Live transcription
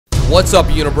What's up,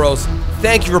 Unibros?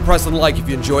 Thank you for pressing like if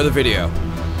you enjoy the video.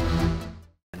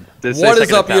 What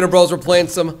is up, Unibros? We're playing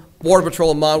some Border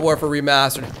Patrol and Modern Warfare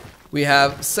Remastered. We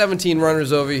have 17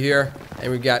 runners over here, and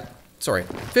we've got,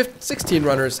 16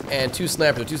 runners and 2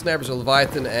 snipers. 2 snipers are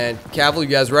Leviathan and Cavalry.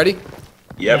 You guys ready?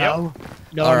 Yep.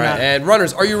 No, all right, and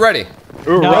runners, are you ready?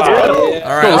 No. All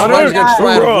right, so runners are going to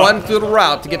try and run through the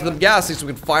route to get to the gas station so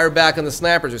we can fire back on the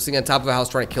snipers who are sitting on top of a house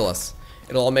trying to kill us.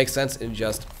 It'll all make sense in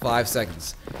just 5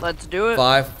 seconds. Let's do it.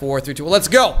 5, 4, 3, 2, 1. Let's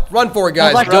go. Run for it,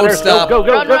 guys. Don't stop. Go.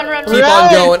 Run. Keep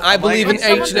on going. I believe in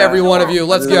each and every one of you.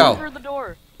 Let's go.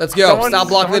 Let's go. Stop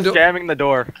blocking the door. Jamming the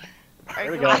door. Here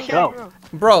we go.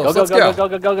 Bro, let's go.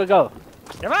 Go.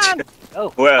 Come on.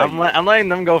 Go. Well, I'm letting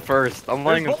them go first. I'm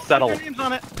letting them settle.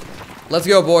 Let's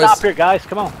go, boys. Stop here, guys.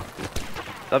 Come on.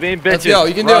 Stop being bitches. Let's go.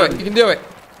 You can do it. You can do it.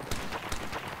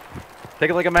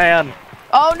 Take it like a man.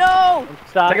 Oh no!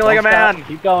 Stop. Take it like a man.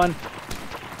 Keep going.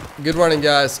 Good running,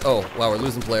 guys. Oh, wow, we're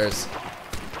losing players.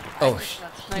 Oh,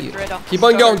 keep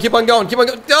on going. Keep on going. Go.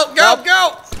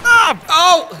 Stop!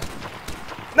 Oh!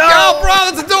 No! Go, bro!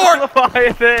 It's a door!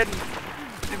 Leviathan!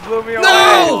 She blew me away.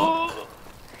 No!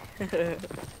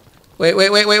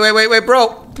 Wait,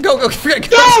 bro! Go! No,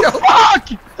 fuck!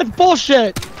 That's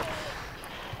bullshit!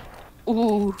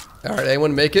 Ooh. Alright,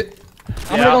 anyone make it?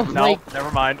 I'm gonna go no,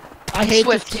 never mind. I hate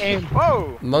Swift. this game.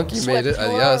 Whoa! Monkey made it,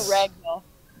 yes.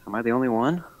 Am I the only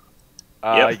one?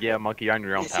 Yeah, Monkey, you're on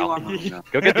your own, pal.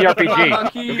 Go get the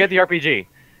RPG. Go get the RPG.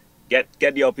 Get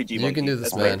the RPG. You can do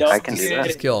this, man. I can do that.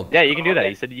 Just kill him. Yeah, you can do that.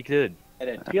 You said you could.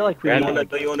 I feel like we Grab need it.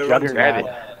 Juggernaut.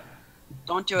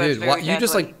 Don't do it. Dude,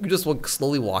 you just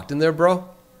slowly walked in there, bro?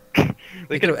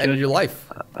 They could have ended your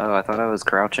life. Oh, I thought I was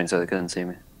crouching so they couldn't see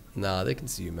me. Nah, they can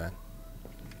see you, man.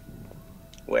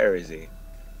 Where is he?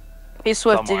 Hey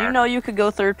Swift, Somewhere. did you know you could go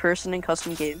third person in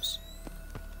custom games?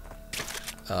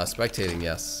 Spectating,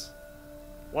 yes.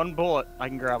 One bullet, I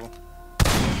can grab him.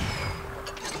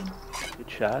 Good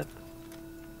shot.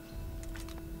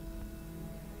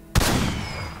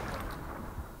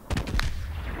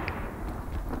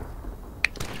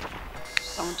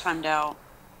 Someone timed out.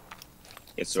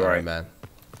 It's Sorry, alright. man.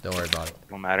 Don't worry about it.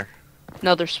 Don't matter.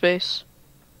 Another space.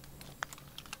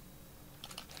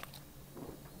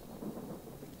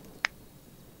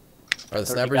 Are the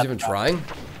snipers even trying?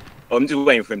 Oh, I'm just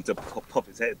waiting for him to pop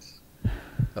his head.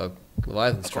 Oh,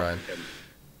 Leviathan's trying.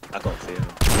 I can't see him.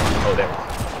 Oh, there he is.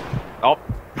 Oh.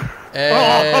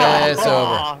 And it's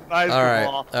over. Nice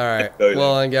Alright.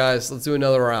 Well then, guys, let's do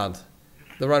another round.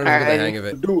 The runners will get the hang of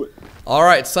it. Do it.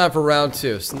 Alright, it's time for round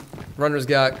 2. Runners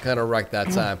got kind of wrecked that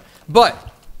time. But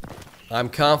I'm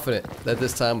confident that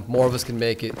this time more of us can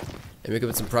make it and we can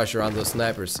put some pressure on those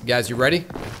snipers. Guys, you ready?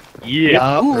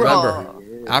 Yeah. Remember,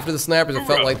 after the snipers, it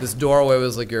felt like this doorway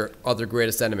was like your other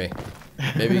greatest enemy.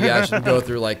 Maybe you guys should go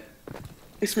through, like,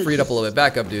 free it up a little bit.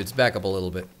 Back up, dudes. Back up a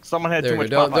little bit. Someone had There too you much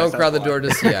go. Popeyes, Don't crowd the that's door why.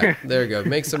 just yet. There you go.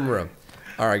 Make some room.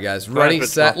 All right, guys. Ready,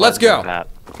 set, let's go.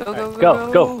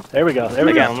 Go. There we go.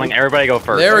 I'm letting everybody go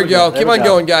first. There we go. Keep on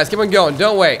going, guys. Keep on going.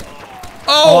 Don't wait.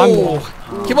 Oh!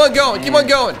 Keep on going. Keep on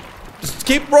going. Just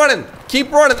keep running.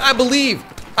 Keep running. I believe.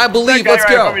 Let's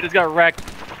go. We just got wrecked.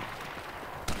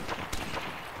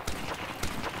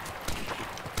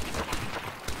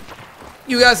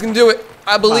 You guys can do it.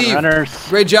 I believe. Runners.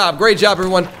 Great job,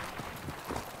 everyone.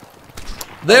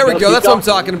 There we go. That's what I'm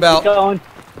talking about.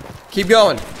 Keep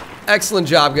going. Excellent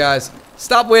job, guys.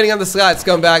 Stop waiting on the side,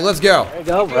 scumbag. Let's go. There you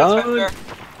go. Run. We're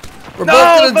both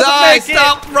gonna die.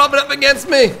 Stop rubbing up against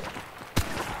me.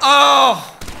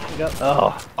 Oh.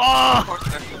 Oh.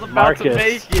 Marcus. To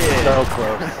make it. So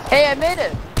close. Hey, I made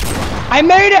it.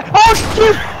 Oh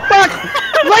shoot! Fuck!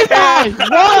 Right there!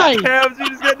 Why? Cabs, you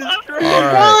just got destroyed.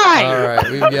 All right.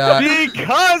 We've got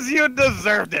Because you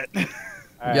deserved it.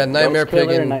 Nightmare Pig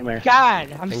and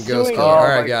God, I'm Ghost suing Killer. you. All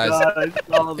right, guys.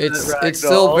 It's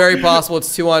still very possible. It's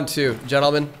 2-on-2,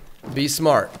 gentlemen. Be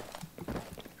smart.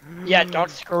 Yeah, don't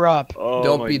screw up.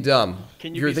 Don't be dumb.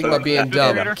 Can If you you're be thinking so about being fast,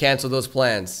 dumb, Raider? cancel those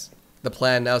plans. The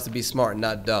plan now is to be smart,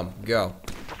 not dumb. Go.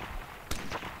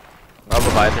 Oh,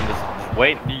 Leviathan, just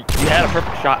wait. You had a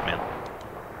perfect shot, man.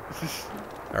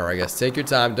 All right, guys. Take your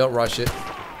time. Don't rush it.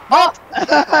 Why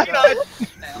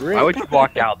would you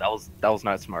walk out? That was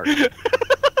not smart.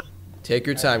 Take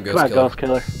your time, Come on, Ghost Ghost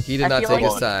Killer. Killer. He did I not feel take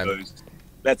like- his time.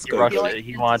 Let's He go. rushed it.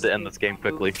 He wanted to end this game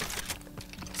quickly.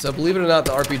 So believe it or not,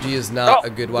 the RPG is not a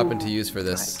good weapon to use for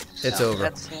this. It's over.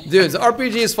 Dudes, the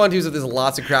RPG is fun to use if there's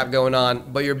lots of crap going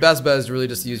on, but your best bet is to really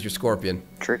just use your Scorpion.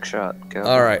 Trick shot. Go.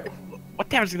 All right. What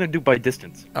damage is it gonna do by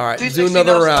distance? All right. Do 260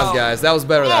 another no round, sound. guys. That was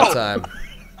better that time.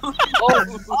 Oh,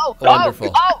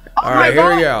 Wonderful. oh, All right,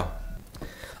 here we go.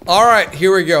 All right,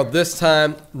 here we go. This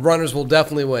time, runners will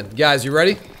definitely win. Guys, you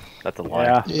ready? That's a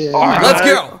lie. Yeah. Let's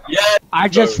go. I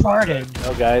just farted.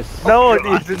 No, guys. No one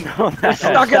needs to know that.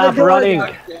 Stuck in the Stop door. running.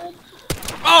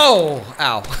 Oh,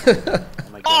 ow.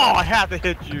 my Oh, God. I have to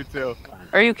hit you too.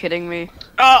 Are you kidding me?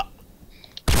 Oh,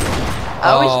 I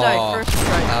always die first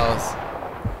try. That was...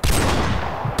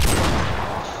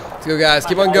 Let's go, guys.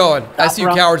 Keep on going. I see you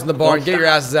cowards in the barn. Get your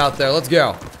asses out there. Let's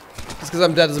go. Just because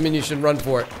I'm dead doesn't mean you shouldn't run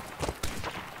for it.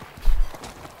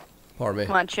 Pardon me.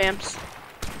 Come on, champs.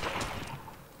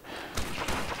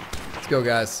 Let's go,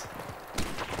 guys.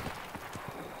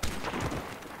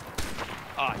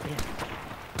 oh damn.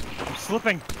 I'm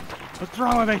slipping. What's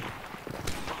wrong with me?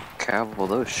 Cavill,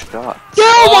 those shots.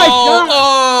 Oh my god!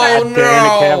 Oh, God damn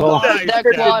it, no. Cavill. Deck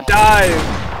wash.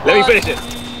 Dive. Let me finish it.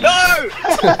 No!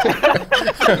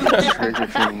 Trigger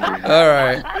finger. All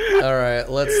right. All right.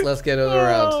 Let's get another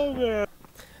round. Oh man.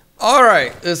 All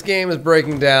right. This game is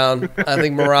breaking down. I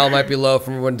think morale might be low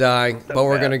from everyone dying, but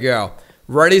we're going to go.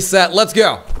 Ready, set, let's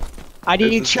go. I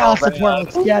need child support.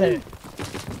 Let's get it.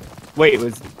 Wait,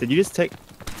 did you just take?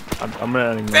 I'm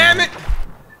running. Damn it.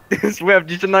 Swift,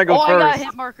 you should not go Oh, I got first.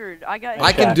 hit markered. I got hit.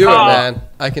 I can do it, man.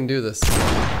 I can do this.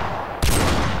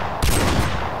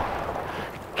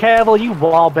 Cavill, you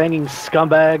wall banging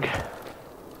scumbag.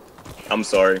 I'm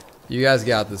sorry. You guys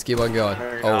got this. Keep on going.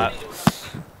 Oh,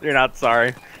 You're not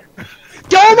sorry.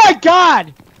 Oh my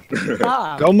god!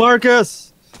 Stop. Go,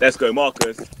 Marcus. Let's go,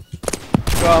 Marcus.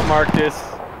 Go on, Marcus.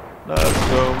 Let's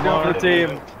go, Go for the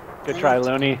team. Good try,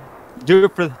 Looney. Do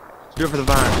it for the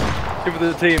vine. Go for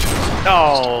the team.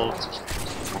 Oh,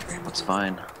 That's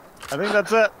fine. I think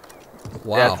that's it.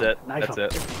 wow. that's it. Nice That's one.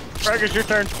 it. Fergus, your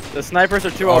turn. The snipers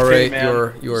are too All OP, right,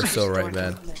 man. you are so right,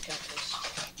 man.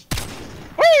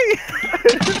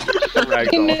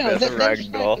 Ragdoll. That's a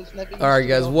ragdoll. All right,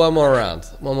 guys, one more round.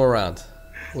 One more round.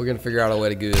 We're gonna figure out a way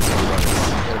to do this. We're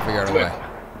gonna figure out a way.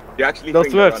 You actually No,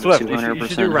 think Swift, they're Swift. You should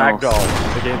 200% do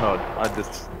ragdoll. The game mode. I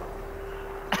just.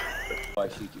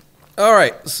 All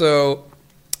right, so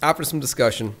after some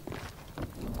discussion,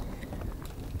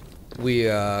 we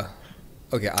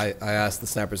okay. I asked the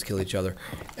snipers to kill each other,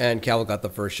 and Cavill got the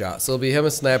first shot. So it'll be him,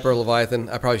 a sniper, Leviathan.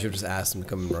 I probably should have just asked him to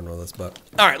come and run with us, but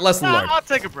all right, lesson learned. I'll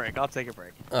take a break. I'll take a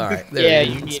break. All right, there Yeah,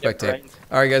 you you go. need a Spectate. break.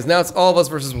 All right, guys, now it's all of us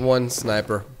versus one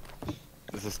sniper.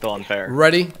 This is still unfair.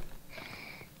 Ready,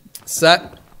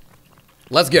 set,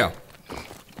 let's go.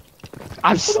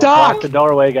 I'm Block stuck. the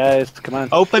doorway, guys. Come on.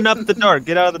 Open up the door.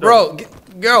 Get out of the door. Bro,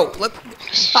 go. Let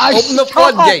I'm open the stuck.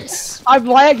 floodgates. I'm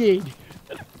lagging.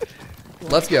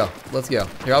 Let's go. Let's go.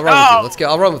 Here, I'll run with you. Let's go.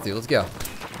 I'll run with you. Let's go.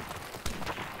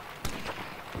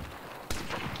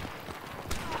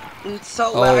 It's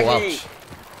so Oh, laggy. ouch.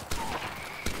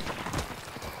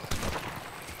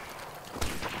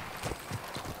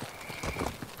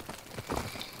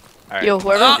 All right. Yo,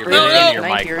 whoever Ah, You're no, really no. in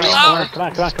your mic.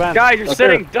 Come Come on. Guys, you're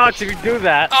sitting ducks if you do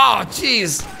that. Oh,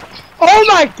 jeez. Oh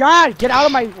my god! Get out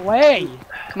of my way!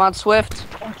 Come on, Swift.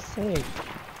 For fuck's sake.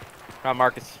 Come on,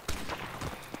 Marcus.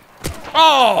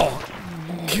 Oh!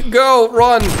 Go,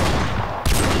 run! He's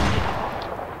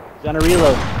on a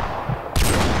reload.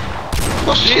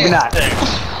 Maybe not.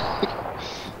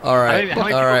 All right, How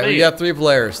many all right. people We need? got 3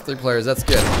 players. 3 players. That's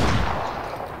good.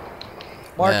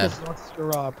 Marcus, Man. don't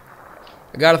screw up.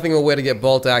 I got to think of a way to get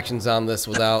bolt actions on this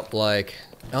without, like...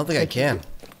 I don't think I can.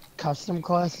 Custom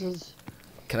classes?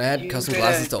 Can I add custom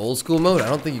classes to old school mode? I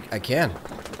don't think I can.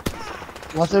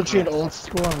 What's between old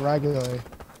school and regular?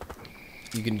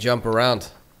 You can jump around.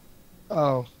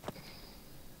 Oh.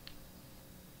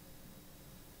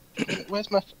 Where's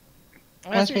my?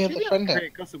 Reminds me of the friend there.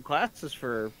 Create custom classes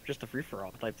for just a free for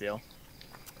all type deal.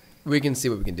 We can see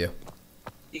what we can do.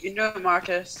 You can do it,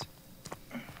 Marcus.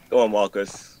 Go on,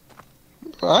 Marcus.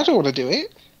 Well, I don't want to do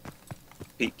it.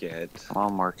 Peek your head. Come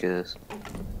on, Marcus.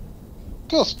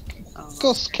 Go,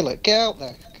 go kill it. Get out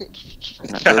there.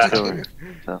 No, go.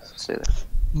 So, stay there.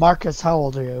 Marcus, how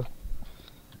old are you?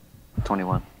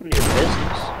 21. Your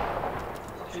business.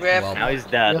 Rip. Well, Now he's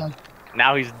dead. Yeah.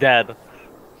 Now he's dead.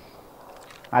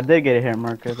 I did get a hit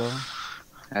marker though.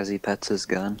 As he pets his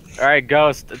gun. All right,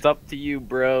 Ghost. It's up to you,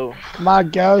 bro. Come on,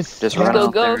 Ghost. Just Get run go,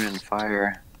 out there Ghost. and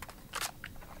fire.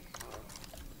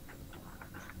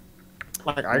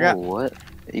 Like I got. Whoa, what?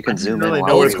 You can zoom really in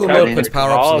know while Old you're school mode running. puts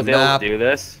power-ups Oh, on the they'll map. do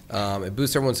this. It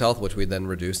boosts everyone's health, which we then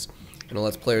reduce. And it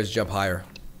lets players jump higher.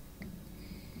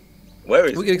 Where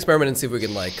is We can experiment and see if we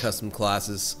can, like, custom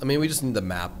classes. I mean, we just need the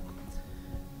map.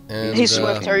 And, Hey,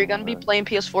 Swift, are you gonna be playing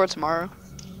PS4 tomorrow?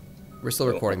 we're still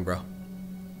recording, bro.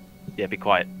 Yeah, be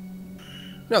quiet. You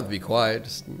don't have to be quiet.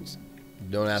 Just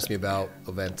don't ask me about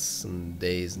events and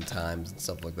days and times and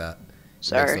stuff like that. It makes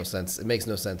Sorry. no sense. It makes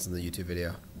no sense in the YouTube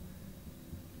video.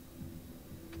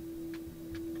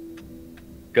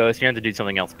 Ghost, you have to do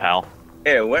something else, pal.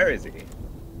 Hey, where is he?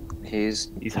 He's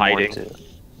hiding.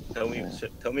 Tell me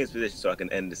his position so I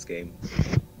can end this game.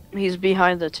 He's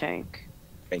behind the tank.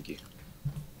 Thank you.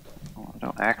 Oh,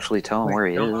 don't actually tell him where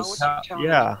he is.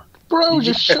 Yeah. Bro,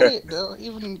 just show it. Though.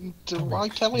 Even why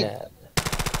tell him?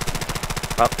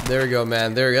 There we go,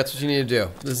 man. That's what you need to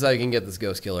do. This is how you can get this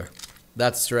ghost killer.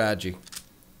 That's strategy.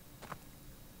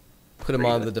 Put him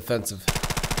on the defensive.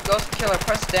 Ghost killer,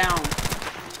 press down.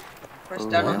 Press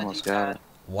down I on the almost got D-pad.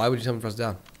 Why would you tell him to press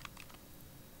down?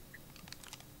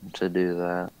 it to do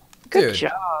that. Good Dude.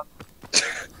 job.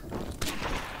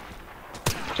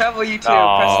 Travel, you too.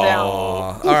 Press down.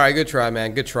 All right, good try,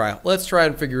 man. Good try. Let's try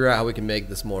and figure out how we can make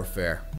this more fair.